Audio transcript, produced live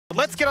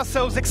Let's get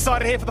ourselves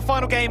excited here for the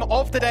final game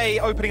of the day,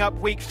 opening up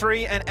week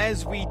 3, and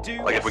as we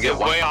do... Like if we get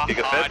one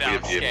Gigachad, we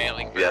have you.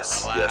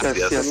 Yes.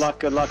 Good luck,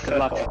 good luck, good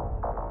luck.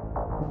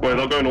 Wait,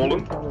 they're going all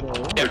in?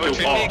 Yeah, but should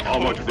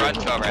be right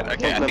turret.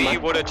 Okay, I think you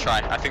would try.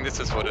 I think this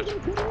is wooded.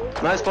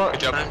 Nice spot.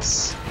 Good job.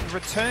 Nice.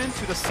 Return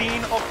to the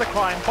scene of the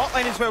climb. Bot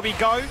lane is where we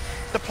go.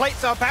 The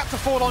plates are about to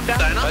fall on down.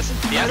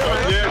 Yeah,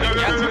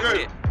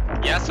 go.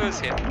 Yasuo is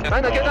here.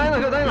 Dino, get Dino,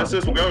 go Dino. Yes,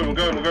 we're going.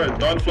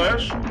 Dino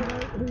flash.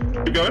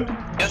 Keep going.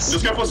 Yes.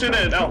 Just go for Sinner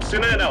and out. To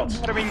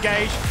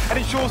engage and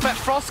ensures that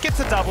Frost gets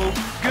a double,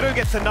 Gudo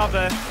gets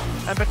another,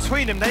 and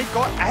between them they've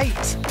got 8.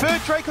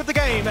 Third Drake of the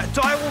game.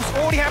 Direwolves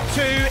already have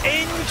 2.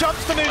 In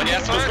jumps the move.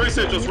 Just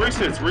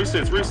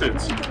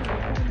resets.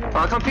 Oh,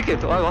 I can't pick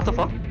it. Oh, what the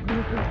fuck?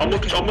 I'm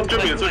not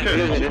Jimmy, it's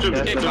okay.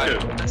 It's okay.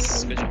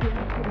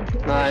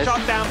 Nice.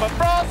 Shot down by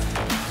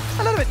Frost.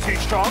 A little bit too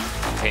strong.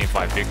 Team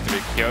fight victory.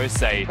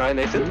 Kyose. Alright,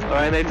 Nathan.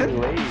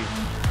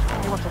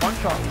 He wants a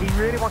one-shot. He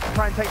really wants to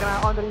try and take them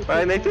out underneath.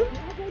 Alright, Nathan.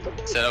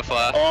 Set up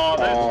fire.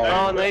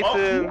 Oh,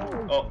 Nathan.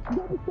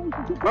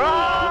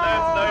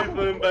 That's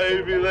Nathan,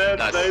 baby.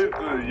 That's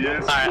Nathan.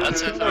 Yes. Alright,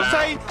 let's hit I'll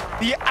say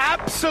the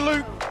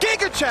absolute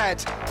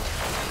Gigachad.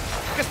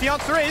 I guess the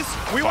answer is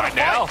we want to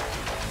now.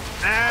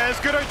 As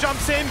Gudo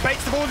jumps in,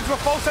 baits the ball into a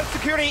false sense of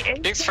security.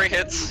 Big's 3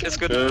 hits. It's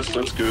good. Yes,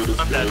 that's good.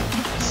 I'm dead.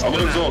 I'm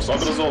gonna exhaust.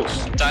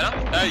 Dino?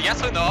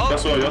 Yasuo no.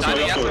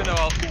 Yasuo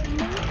no.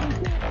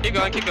 Keep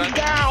going.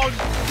 Down.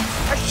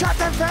 A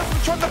shutdown down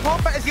from the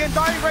Pond, but as the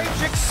Undying Rage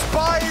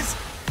expires,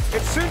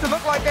 it's soon to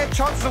look like their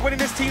chances of winning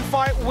this team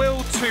fight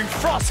will too.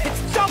 Frost hits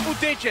double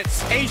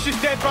digits. He's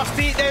just dead,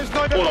 Rusty. There's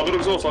no... Oh, I got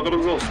exhaust.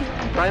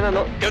 Dino,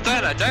 no. Go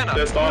Dino.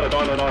 Yes, Dino.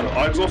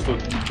 I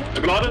exhausted.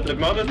 Ignited.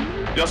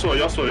 Yasuo,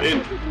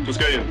 in. Just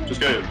get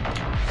in.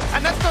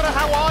 And that's not a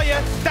how are you.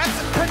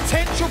 That's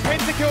potential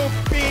pentakill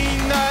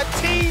being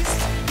teased.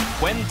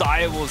 When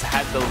Direwolves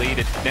had the lead,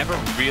 it never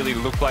really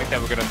looked like they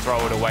were going to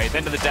throw it away. At the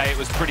end of the day, it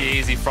was pretty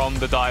easy from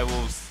the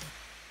Direwolves.